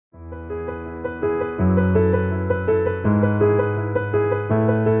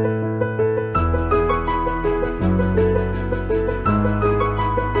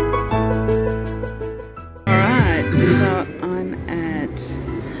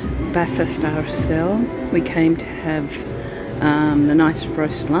Bathurst RSL. We came to have the nice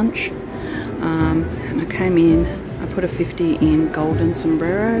roast lunch, and I came in, I put a 50 in golden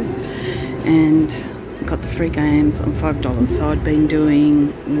Sombrero and got the free games on $5. So I'd been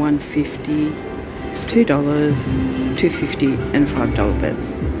doing $1.50, $2, $2.50 and $5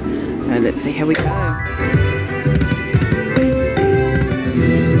 bets. So let's see how we go.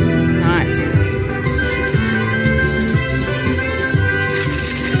 Nice.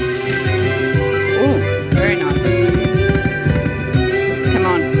 Oh, very nice. Come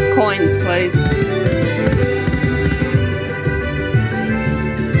on, coins please.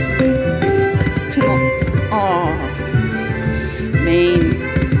 Two more. Oh, mean.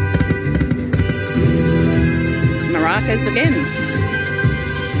 Maracas again.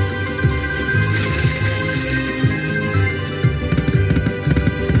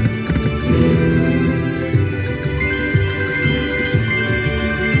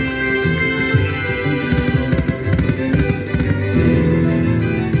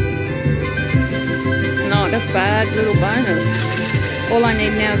 Bad little bonus. All I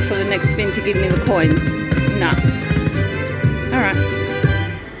need now is for the next spin to give me the coins. Nah. Alright.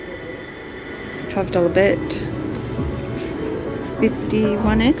 $5 bet.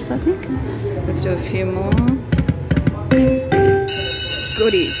 51x, I think. Let's do a few more.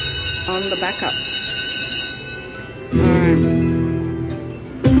 Goodies on the backup. Alright.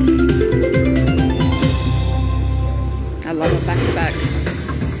 I love a back-to-back.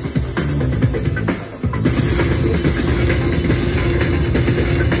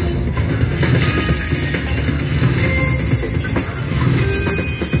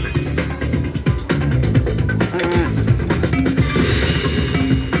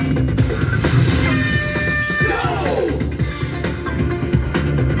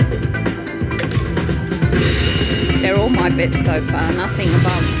 My bets so far, nothing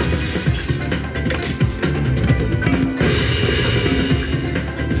above.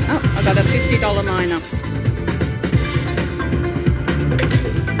 Oh, I got a $50 minor.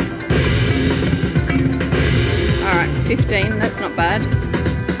 Alright, 15, that's not bad.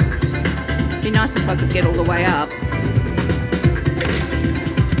 It'd be nice if I could get all the way up.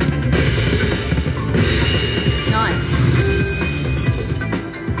 Nice.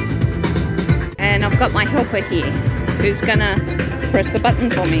 And I've got my helper here, who's gonna press the button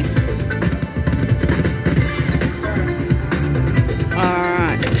for me.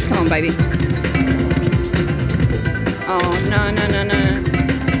 Alright, come on baby. Oh, no, no, no, no.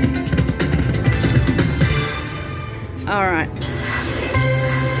 Alright.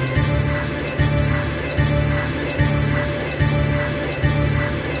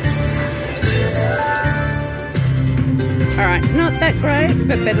 Alright, not that great,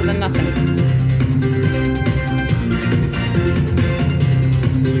 but better than nothing.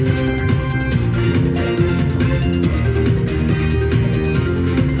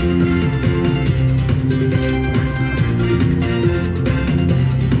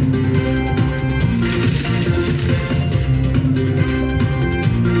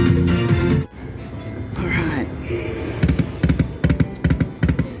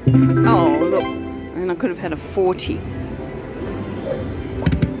 Oh, look, and I could have had a 40.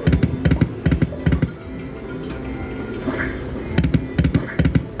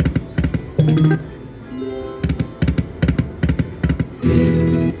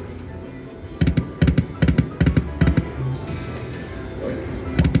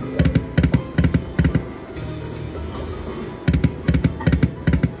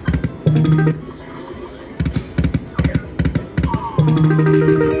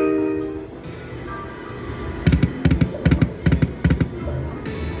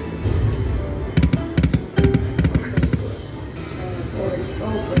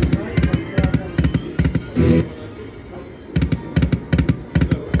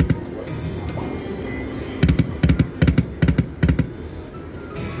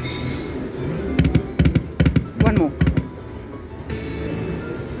 One more.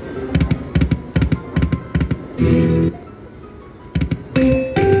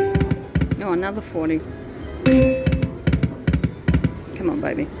 Oh, another 40. Come on,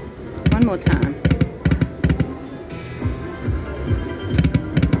 baby. One more time.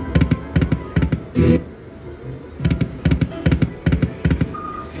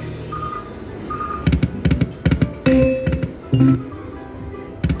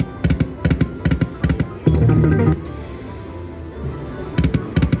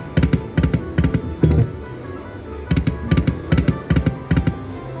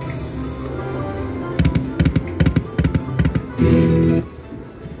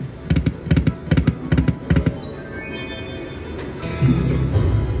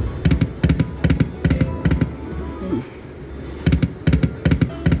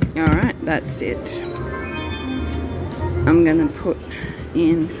 that's it. I'm going to put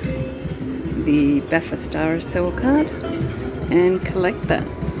in the Bathurst RSL card and collect that.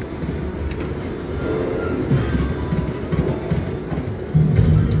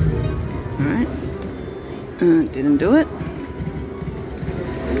 Alright, didn't do it.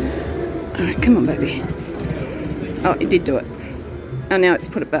 Alright, come on baby. Oh, it did do it. Oh, now it's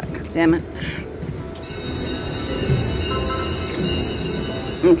put it back, damn it.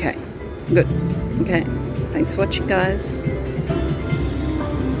 Okay, good. Okay, thanks for watching guys.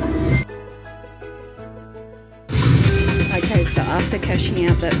 Okay, so after cashing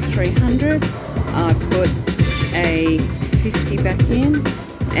out that 300, I put a 50 back in,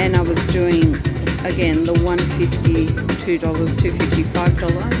 and I was doing again the $1.50, $2, $2.50,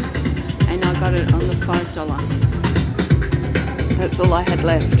 $5, and I got it on the $5. That's all I had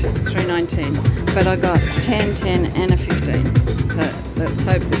left, $3.19. But I got 10, 10, and a 15. But let's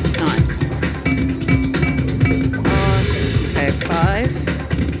hope it's nice. Okay, 5,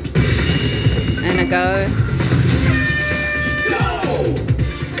 and a go.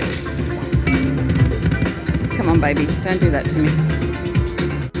 Come on baby, don't do that to me.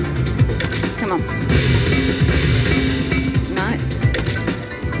 Come on. Nice.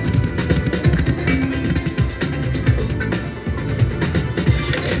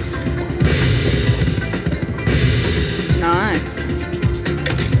 Nice.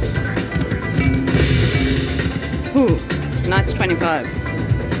 Ooh, nice 25.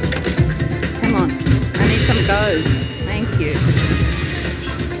 Come on, I need some goes. Thank you.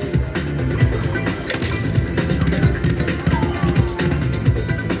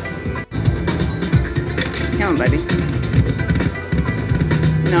 Come on, baby.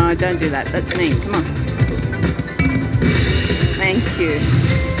 No, don't do that. That's mean. Come on. Thank you.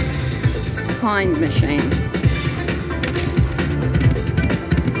 Kind machine.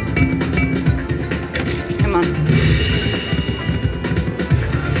 Come on.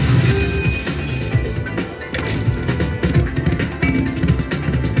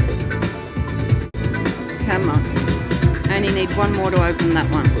 Come on. I only need one more to open that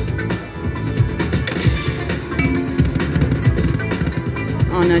one.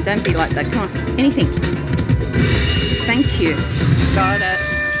 Oh no, don't be like that. Come on. Anything. Thank you. Got it.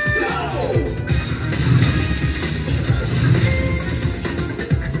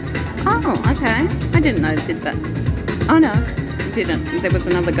 Oh, okay. I didn't know it did that. Oh no, it didn't. There was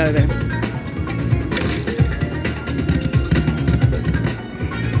another go there.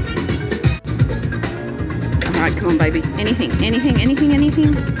 Alright, come on baby. Anything, anything, anything,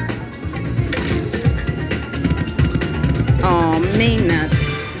 anything. Oh, meanness.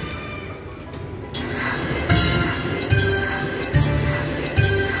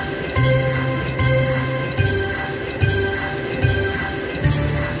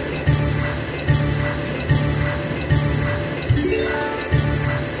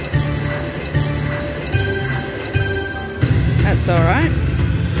 That's alright.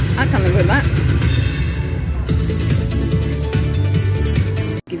 I can live with that.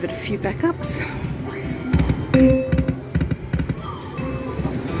 Give it a few backups.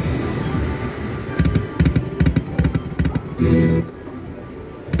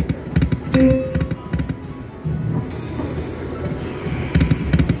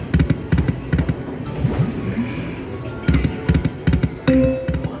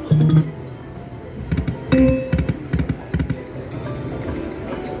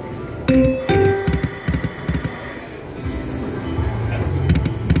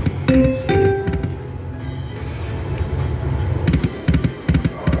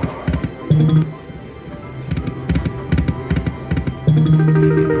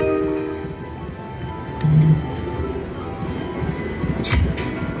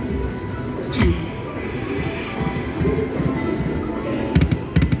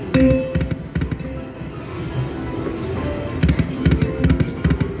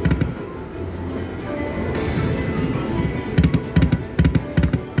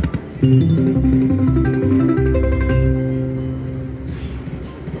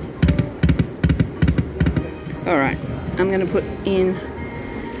 Alright, I'm going to put in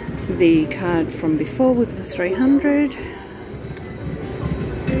the card from before with the 300.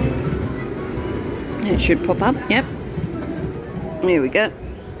 It should pop up, yep. There we go.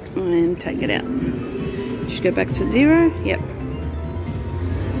 And take it out. Should go back to 0, yep.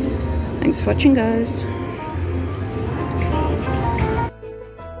 Thanks for watching, guys.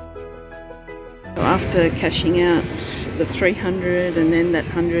 So after cashing out the 300 and then that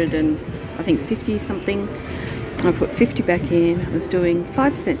 100 and I think 50 something, I put 50 back in. I was doing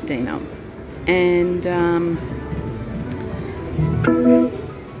 5-cent denom, and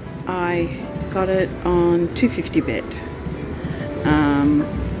I got it on 250 bet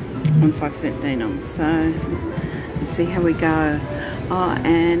on 5 cent denom. So let's see how we go. Oh,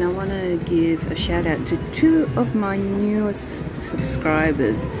 and I want to give a shout out to 2 of my newest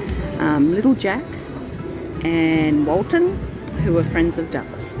subscribers, Little Jack and Walton, who are friends of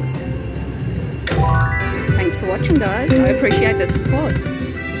Dallas's. Thanks for watching, guys. I appreciate the support.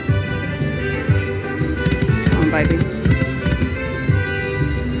 Come on, baby.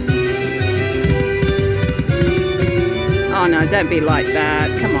 Oh no, don't be like that.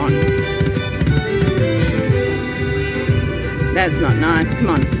 Come on. That's not nice. Come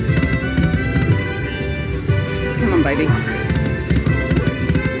on. Come on, baby.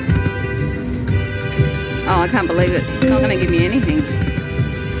 Oh, I can't believe it. It's not going to give me anything.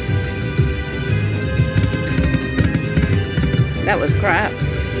 That was crap.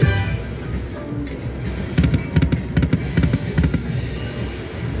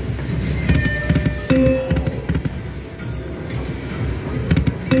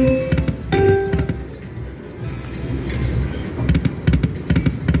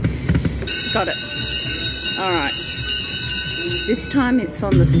 Got it. Alright. This time it's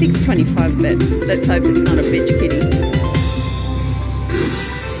on the 6.25 bet. Let's hope it's not a bitch kitty.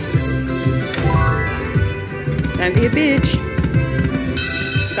 Don't be a bitch.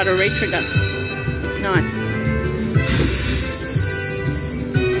 Got a re-trigger. Nice.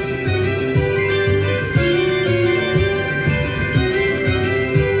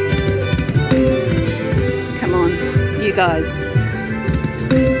 Come on, you guys.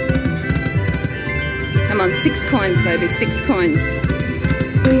 Come on, 6 coins, baby, 6 coins.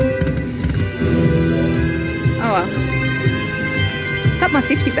 Oh well. Got my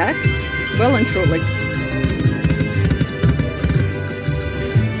 50 back, well and truly.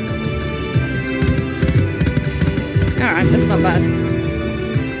 Alright, that's not bad.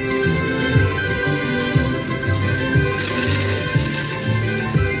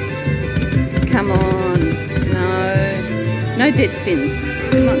 Come on. No dead spins.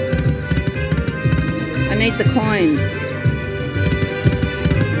 Come on. I need the coins.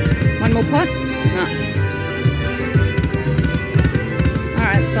 One more pot? No.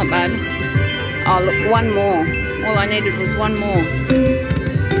 Alright, it's not bad. Oh look, one more. All I needed was one more.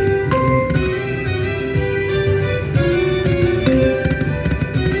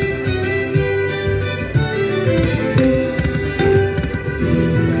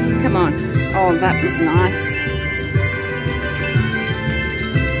 Come on. Oh, that was nice.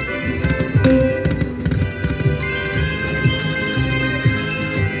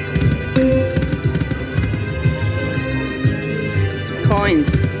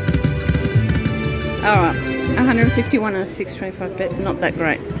 Coins. Alright, 151 and a 6.25 bet. Not that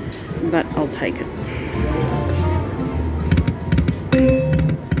great, but I'll take it.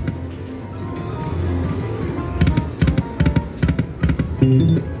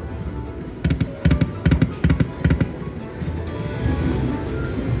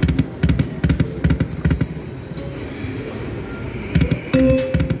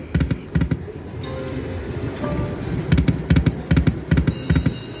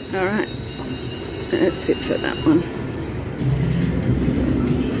 Alright, that's it for that one.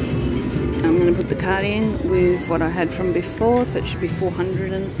 I'm going to put the card in with what I had from before, so it should be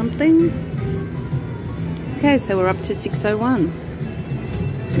 400 and something. Okay, so we're up to 601.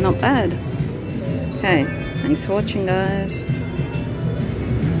 Not bad. Okay, thanks for watching, guys.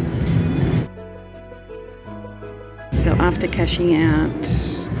 So after cashing out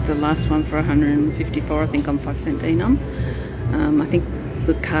the last one for 154, I think on 5 cent denom, I think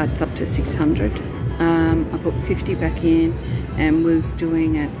the card's up to 600. I put 50 back in and was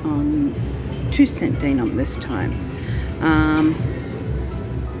doing it on 2 cent denom this time.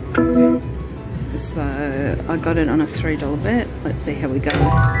 So I got it on a $3 bet. Let's see how we go.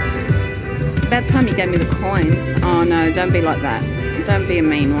 It's about time you gave me the coins. Oh no, don't be like that. Don't be a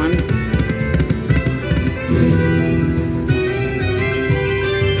mean one.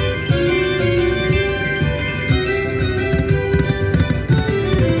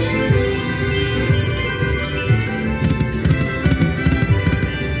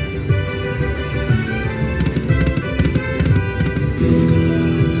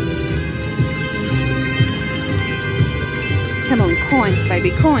 Come on, coins,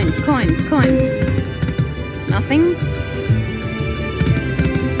 baby, coins, coins, coins. Nothing?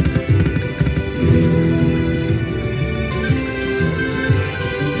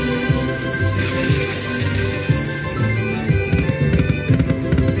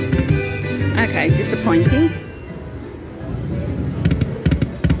 Okay, disappointing.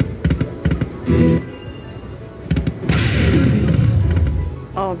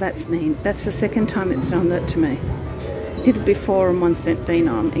 that's neat. That's the second time it's done that to me. Did it before on 1 cent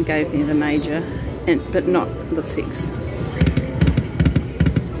denom and gave me the major, but not the 6.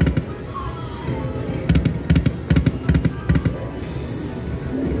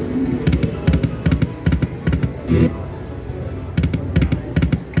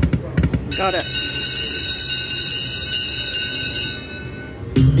 Got it.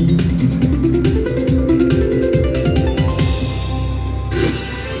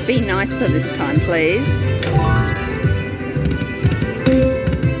 Be nicer this time, please.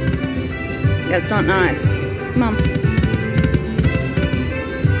 That's not nice. Come on.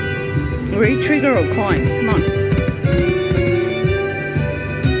 Re-trigger or coin? Come on.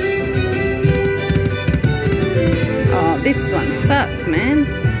 Oh, this one sucks, man.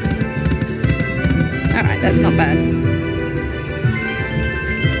 Alright, that's not bad.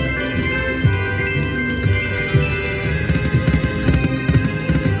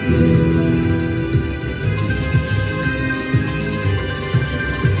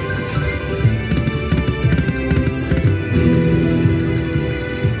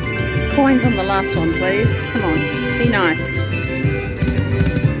 Coins on the last one, please. Come on, be nice.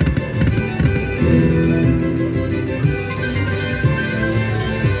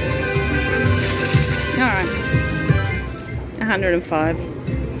 Alright. 105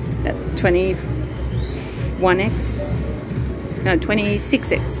 at 21x. No,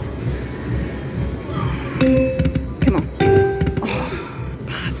 26x. Come on. Oh,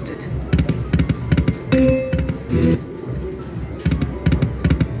 bastard.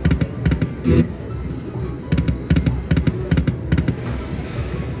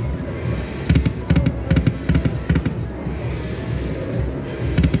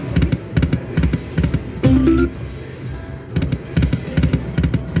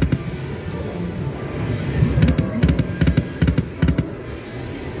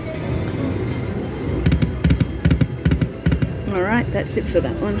 Alright, that's it for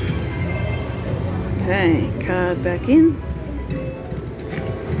that one. Okay, card back in.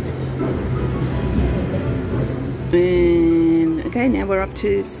 And okay, now we're up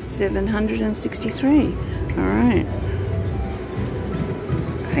to 763. Alright.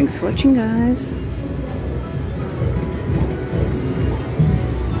 Thanks for watching, guys.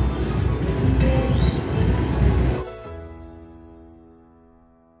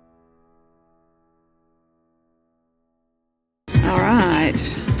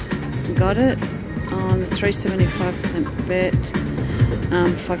 Alright, got it on the 3.75 cent bet,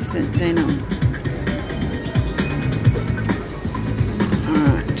 5 cent denom.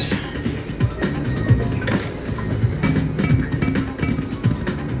 Alright.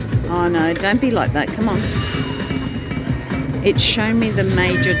 Oh no, don't be like that, come on. It's shown me the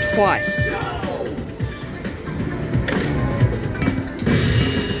major twice.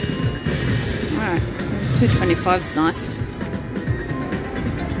 Alright, 225's nice.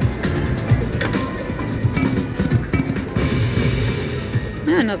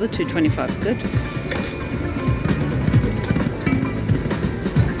 Another 225, good.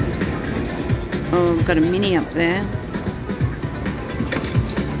 Oh, I've got a mini up there.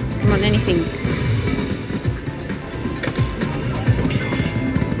 Come on, anything.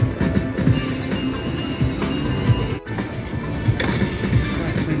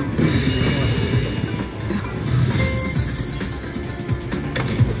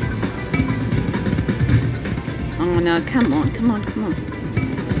 Oh no, come on, come on, come on.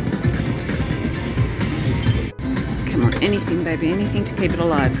 Come on, anything, baby, anything to keep it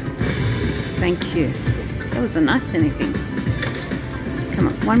alive. Thank you. That was a nice anything. Come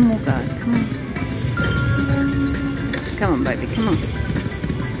on, one more go. Come on. Come on, baby, come on.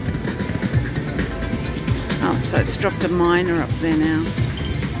 Oh, so it's dropped a minor up there now.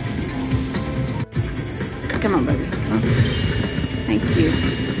 Come on, baby, come on. Thank you.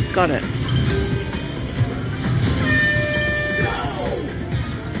 Got it.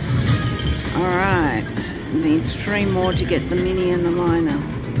 Alright. Need 3 more to get the mini and the minor.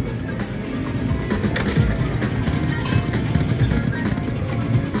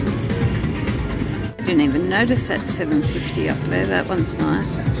 Didn't even notice that 750 up there. That one's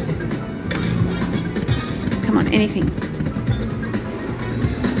nice. Come on, anything.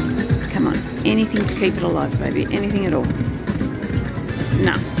 Come on, anything to keep it alive, baby. Anything at all.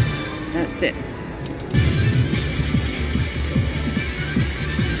 No, that's it.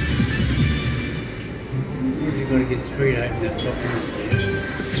 You've got to get 3 to open that top one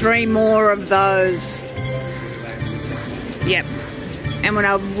there. 3 more of those. Yep. And when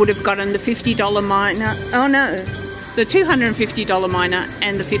I would have gotten the $50 minor, oh no, the $250 minor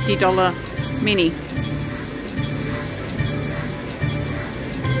and the $50 mini.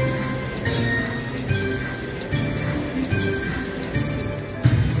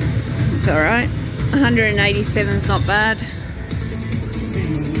 It's alright. 187 is not bad.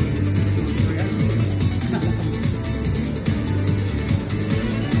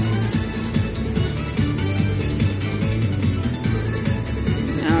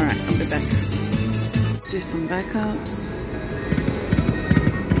 Alright, I'll be back. Let's do some backups.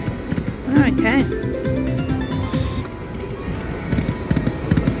 Okay.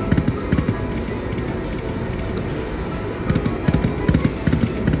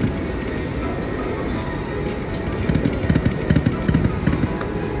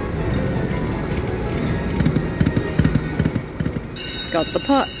 Got the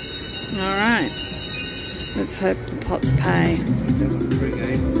pot. Alright. Let's hope the pots pay.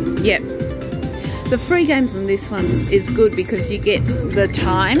 Yep. The free games on this one is good because you get the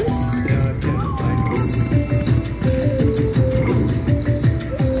times.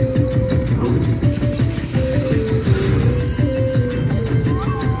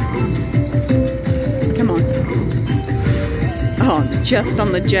 Come on. Oh, just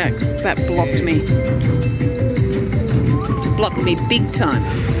on the jacks. That blocked me. Blocked me big time.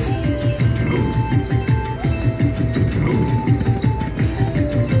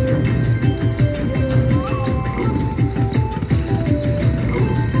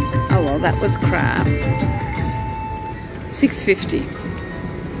 Oh well, that was crap. 650.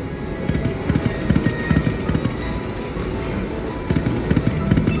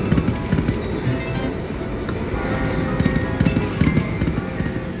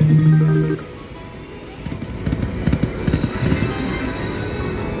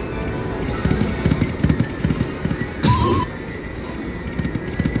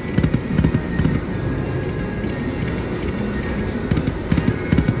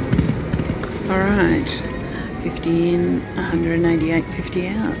 Alright, 50 in, 188.50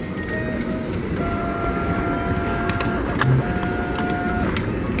 out.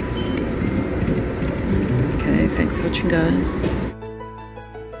 Okay, thanks for watching, guys.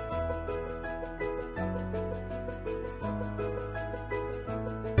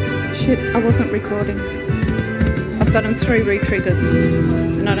 Shit, I wasn't recording. I've gotten 3 re-triggers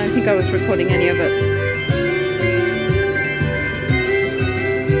and I don't think I was recording any of it.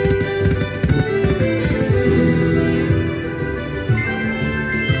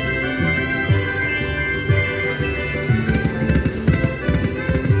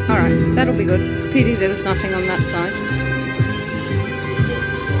 Alright, that'll be good. Pity there was nothing on that side.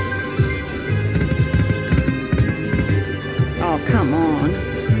 Oh, come on.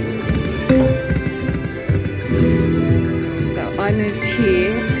 So I moved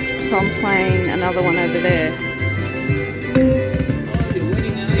here, so I'm playing another one over there. Oh, you're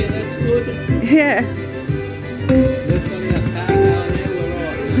winning, are you? That's good. Yeah. We've got our car going there, we're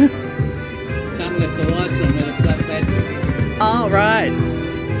right. Sun left the lights on with a flat battery. Oh, right.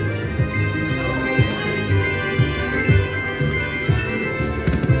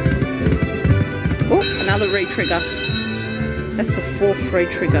 Oh, another re-trigger. That's the 4th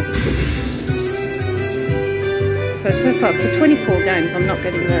re-trigger. So far, for 24 games, I'm not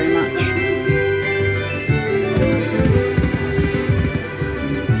getting very much.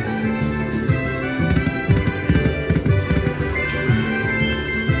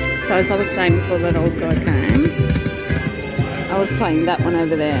 So as I was saying before that old guy came, I was playing that one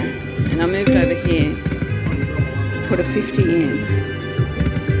over there. And I moved over here, put a 50 in.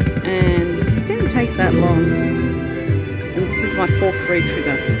 And it didn't take that long. And this is my 4th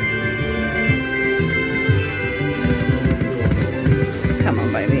re-trigger. Come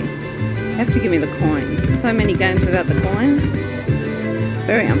on, baby. You have to give me the coins. So many games without the coins.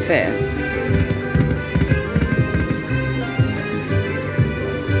 Very unfair.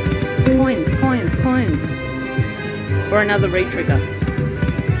 Coins, coins, coins. Or another re-trigger.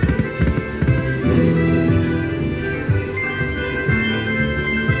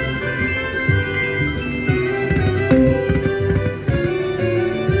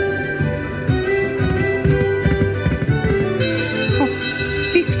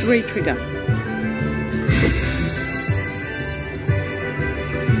 Re-trigger.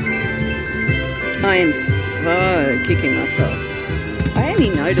 I am so kicking myself. I only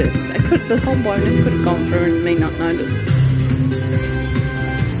noticed. The whole bonus could have gone through and me not noticed.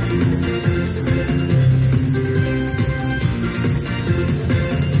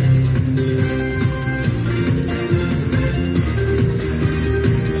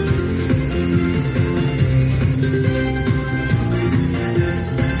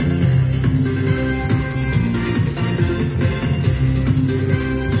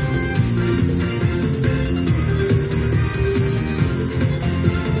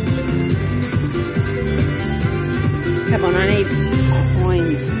 Come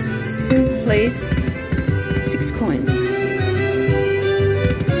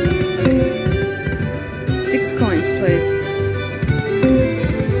please.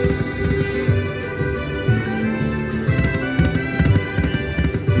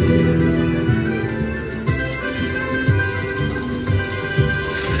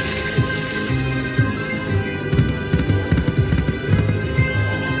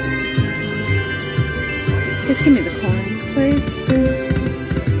 Just give me the coins, please.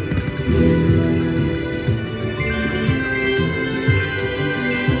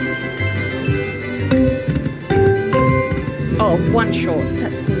 Oh, one short.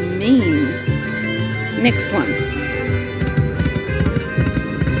 That's mean. Next one.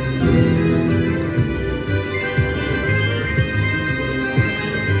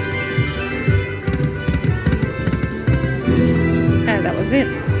 Oh, that was it.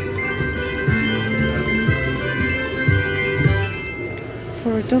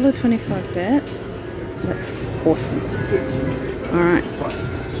 For a $1.25 bet, that's awesome. Alright,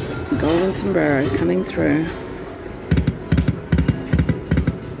 golden sombrero coming through.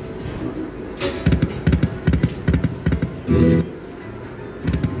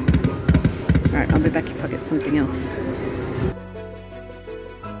 Alright, I'll be back if I get something else.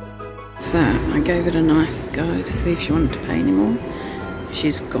 So, I gave it a nice go to see if she wanted to pay anymore.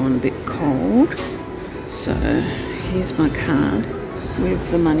 She's gone a bit cold. So, here's my card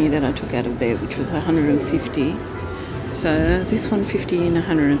with the money that I took out of there, which was 150. So this 150 and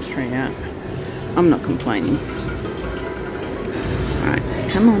 103 out. I'm not complaining. Alright,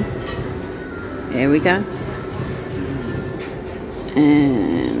 come on. There we go.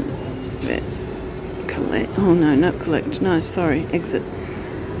 And let's collect. Oh no, not collect. No, sorry, exit.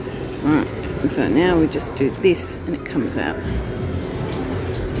 Alright, so now we just do this and it comes out.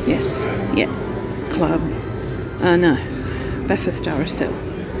 Yes, yeah. Club. No. Bathurst RSL.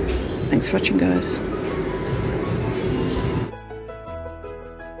 Thanks for watching, guys.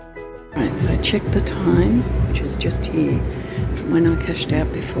 Right, so check the time, which is just here when I cashed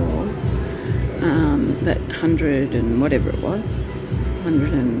out before. That 100 and whatever it was,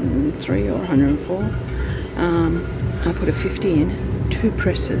 103 or 104. I put a 50 in, 2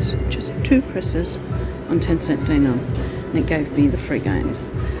 presses, just 2 presses on 10-cent denom, and it gave me the free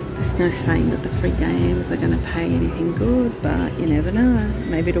games. There's no saying that the free games are going to pay anything good, but you never know.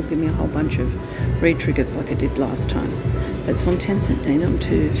 Maybe it'll give me a whole bunch of re-triggers like I did last time. That's on 10-cent denom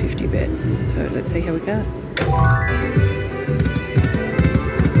to 50 bet. So let's see how we go.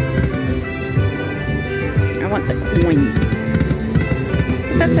 I want the coins.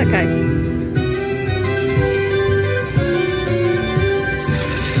 But that's okay.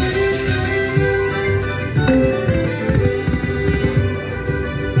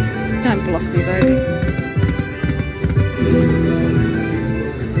 Don't block me, baby.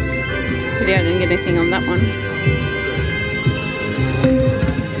 But yeah, I didn't get anything on that one.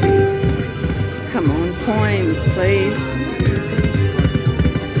 Come on, coins, please.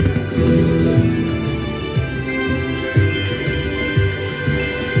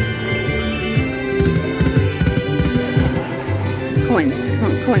 Coins, come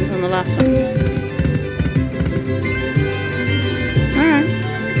on, coins on the last one. Alright.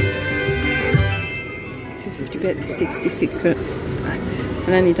 250 bet, 66 bet. I've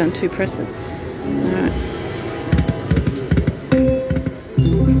only done 2 presses. Alright.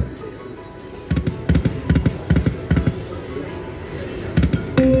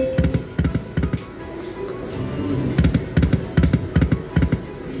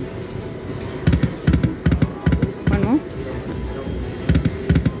 One more.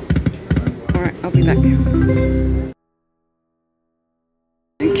 Alright, I'll be back.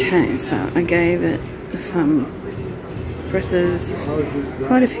 Okay, so I gave it some presses,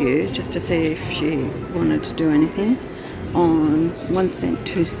 quite a few, just to see if she wanted to do anything on 1 cent,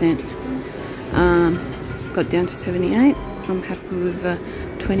 2 cent. Got down to 78. I'm happy with a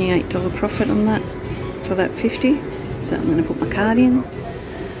 $28 profit on that for that 50. So I'm going to put my card in.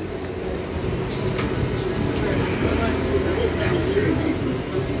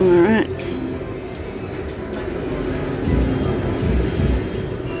 Alright.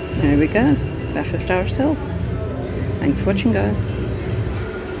 There we go. Bathurst RSL. Thanks for watching, guys.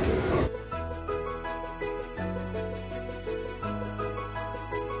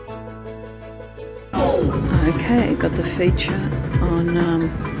 Okay, got the feature on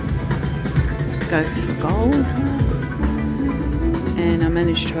Go for Gold, and I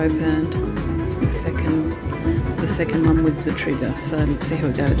managed to open the second one with the trigger. So let's see how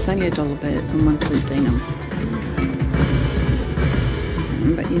it goes. It's only a $1 bet on 1 cent denom,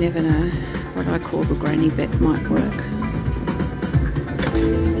 but you never know. What I call the granny bet might work.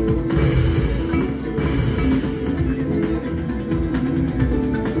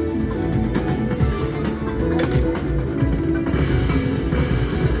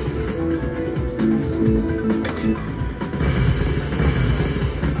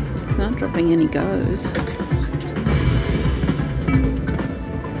 me any goes.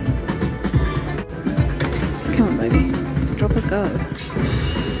 Come on, baby. Drop a go.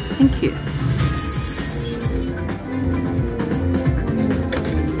 Thank you.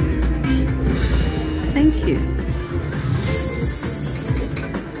 Thank you.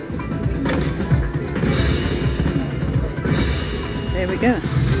 There we go.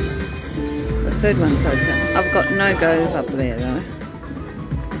 The third one's open. I've got no goes up there though.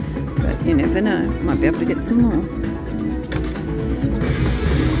 But you never know. Might be able to get some more.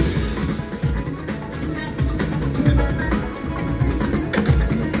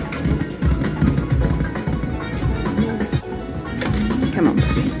 Come on,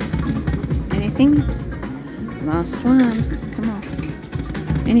 baby. Anything? Last one. Come on.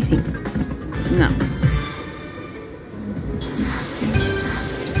 Anything? No.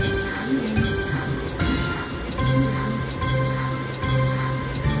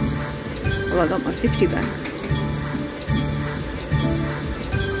 Well, I got my 50 back.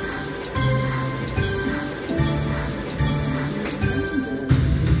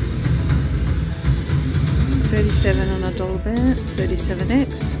 $37 on a dollar bet,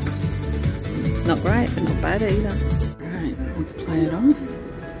 37x. Not great, but not bad either. Right, let's play it off.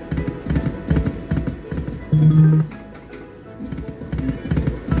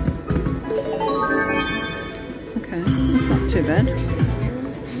 Okay, that's not too bad.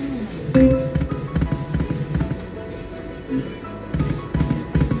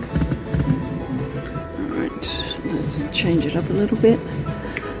 Alright, let's change it up a little bit.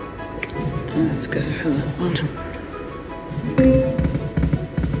 Let's go for that one.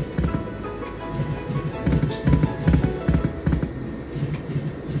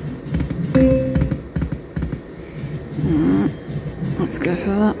 Alright, let's go for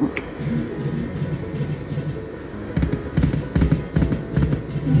that one.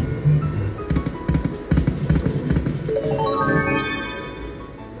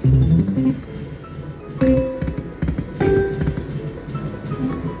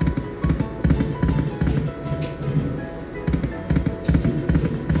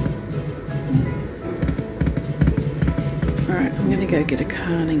 Alright, I'm going to go get a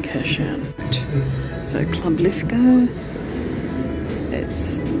card and cash out. So Club Lithgow,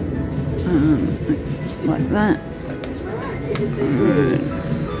 it's like that. Right.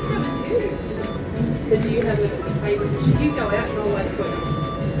 So do you have a favourite? Should you go out and I'll wait for you?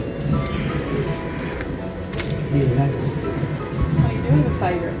 Oh, you do have a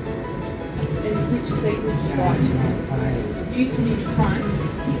favourite. And which seat would you like to have? You sit in front.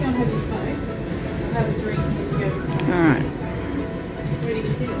 You go and have your smoke.